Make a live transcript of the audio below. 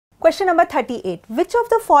Question number 38. Which of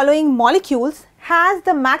the following molecules has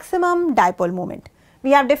the maximum dipole moment?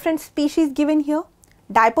 We have different species given here.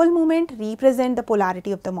 Dipole moment represent the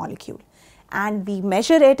polarity of the molecule and we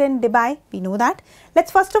measure it in dBi, we know that.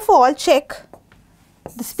 Let's first of all check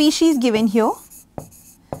the species given here,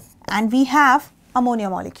 and we have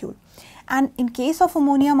ammonia molecule. And in case of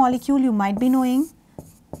ammonia molecule, you might be knowing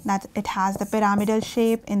that it has the pyramidal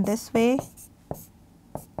shape in this way.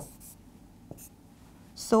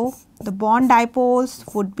 So the bond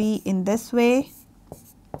dipoles would be in this way,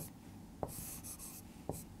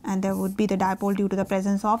 and there would be the dipole due to the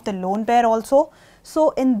presence of the lone pair also.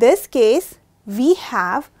 So in this case, we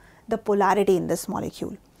have the polarity in this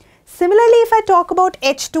molecule. Similarly, if I talk about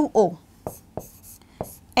H2O,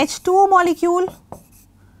 H2O molecule,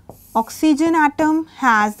 oxygen atom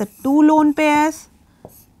has the two lone pairs.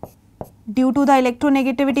 Due to the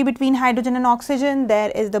electronegativity between hydrogen and oxygen,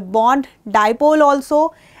 there is the bond dipole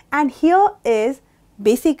also, and here is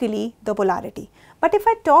basically the polarity. But if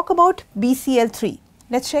I talk about BCl3,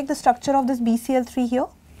 let's check the structure of this BCl3 here.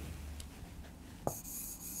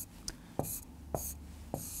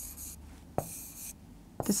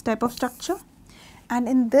 This type of structure, and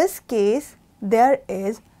in this case there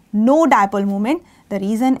is no dipole moment. The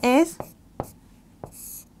reason is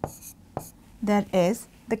there is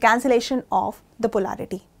the cancellation of the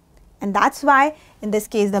polarity, and that's why in this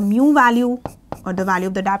case the mu value or the value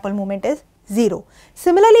of the dipole moment is 0.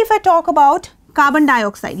 Similarly, if I talk about carbon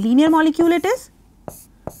dioxide, linear molecule it is.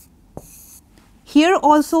 Here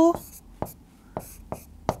also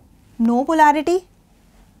no polarity,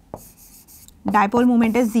 dipole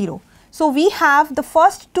moment is 0. So we have the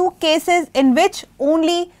first two cases in which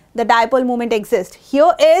only the dipole moment exists.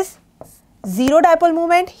 Here is 0 dipole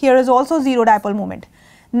moment, here is also 0 dipole moment.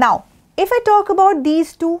 Now, if I talk about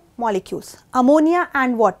these two molecules, ammonia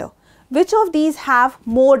and water, which of these have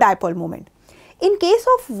more dipole moment? In case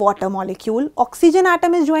of water molecule, oxygen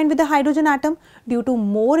atom is joined with the hydrogen atom. Due to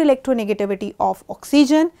more electronegativity of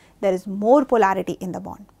oxygen, there is more polarity in the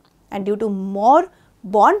bond. And due to more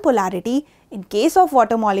bond polarity, in case of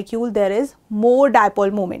water molecule, there is more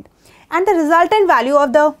dipole moment. And the resultant value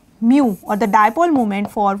of the mu or the dipole moment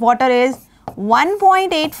for water is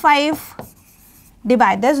 1.85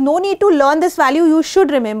 dBi. There is no need to learn this value. You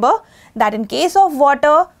should remember that in case of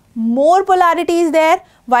water, more polarity is there,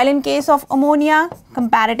 while in case of ammonia,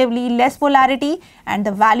 comparatively less polarity, and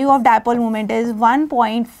the value of dipole moment is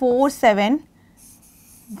 1.47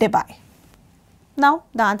 dBi. Now,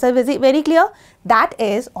 the answer is very clear. That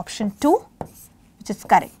is option 2, which is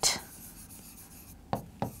correct.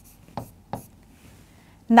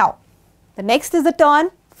 Now, the next is the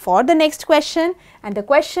turn for the next question, and the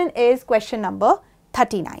question is question number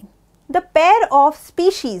 39. The pair of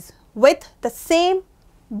species with the same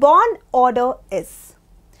bond order is.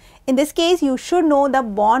 In this case, you should know the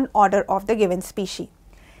bond order of the given species.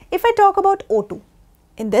 If I talk about O2,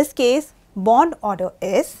 in this case, bond order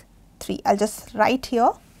is 3. I'll just write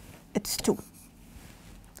here, it's 2.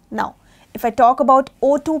 Now, if I talk about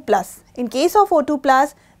O2 plus, in case of O2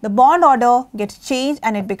 plus, the bond order gets changed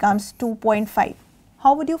and it becomes 2.5.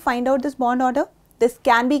 How would you find out this bond order? This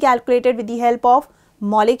can be calculated with the help of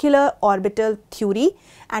molecular orbital theory,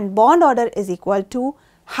 and bond order is equal to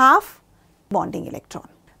half bonding electron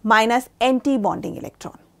minus anti-bonding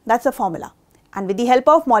electron. That's the formula, and with the help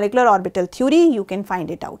of molecular orbital theory you can find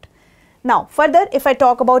it out. Now further, if I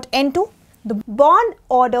talk about N2, the bond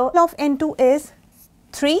order of N2 is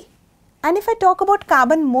 3, and if I talk about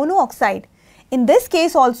carbon monoxide, in this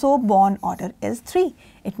case also bond order is 3.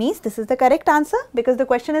 It means this is the correct answer because the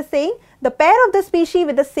question is saying the pair of the species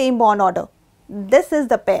with the same bond order. This is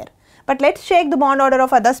the pair. But let's check the bond order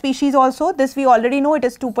of other species also. This we already know, it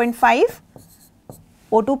is 2.5,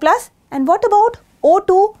 O2 plus. And what about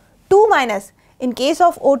O2 2 minus? In case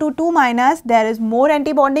of O2 2 minus, there is more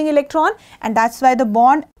anti-bonding electron, and that's why the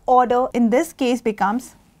bond order in this case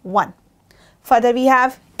becomes 1. Further, we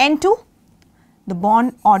have N2, the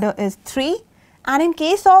bond order is 3, and in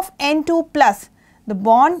case of N2 plus, the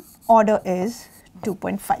bond order is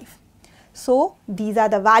 2.5. So these are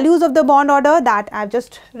the values of the bond order that I have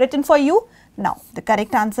just written for you. Now the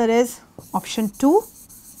correct answer is option 2.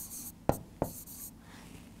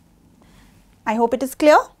 I hope it is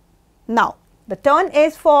clear. Now the turn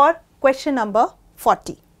is for question number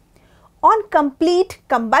 40. On complete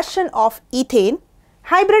combustion of ethane,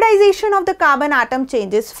 hybridization of the carbon atom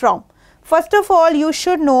changes from. First of all, you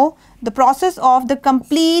should know the process of the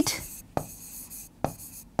complete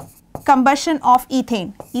combustion of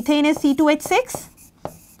ethane. Ethane is C2H6.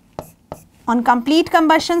 On complete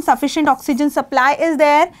combustion, sufficient oxygen supply is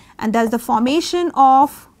there, and thus the formation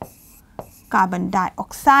of carbon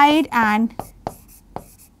dioxide and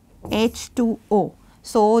H2O.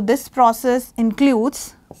 So this process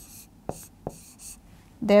includes,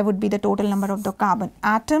 there would be the total number of the carbon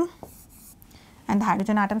atom and the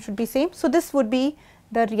hydrogen atom should be same. So this would be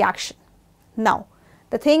the reaction. Now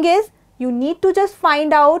the thing is, you need to just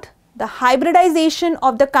find out the hybridization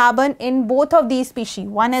of the carbon in both of these species.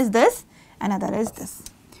 One is this, another is this.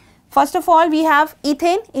 First of all, we have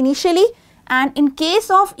ethane initially, and in case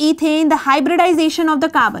of ethane, the hybridization of the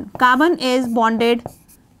carbon is bonded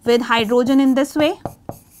with hydrogen in this way.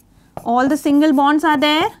 All the single bonds are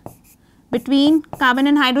there between carbon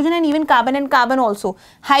and hydrogen, and even carbon and carbon also.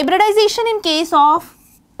 Hybridization in case of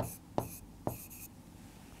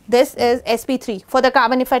this is sp3. For the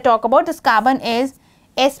carbon, if I talk about this, carbon is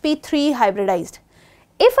sp3 hybridized.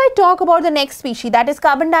 If I talk about the next species, that is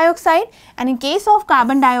carbon dioxide, and in case of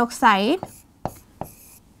carbon dioxide,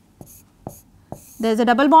 there is a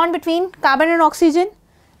double bond between carbon and oxygen.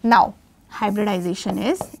 Now hybridization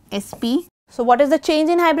is sp. So what is the change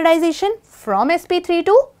in hybridization? From sp3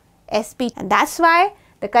 to sp, and that's why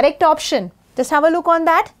the correct option, just have a look on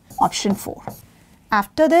that, option 4.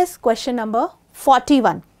 After this, question number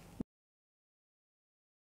 41.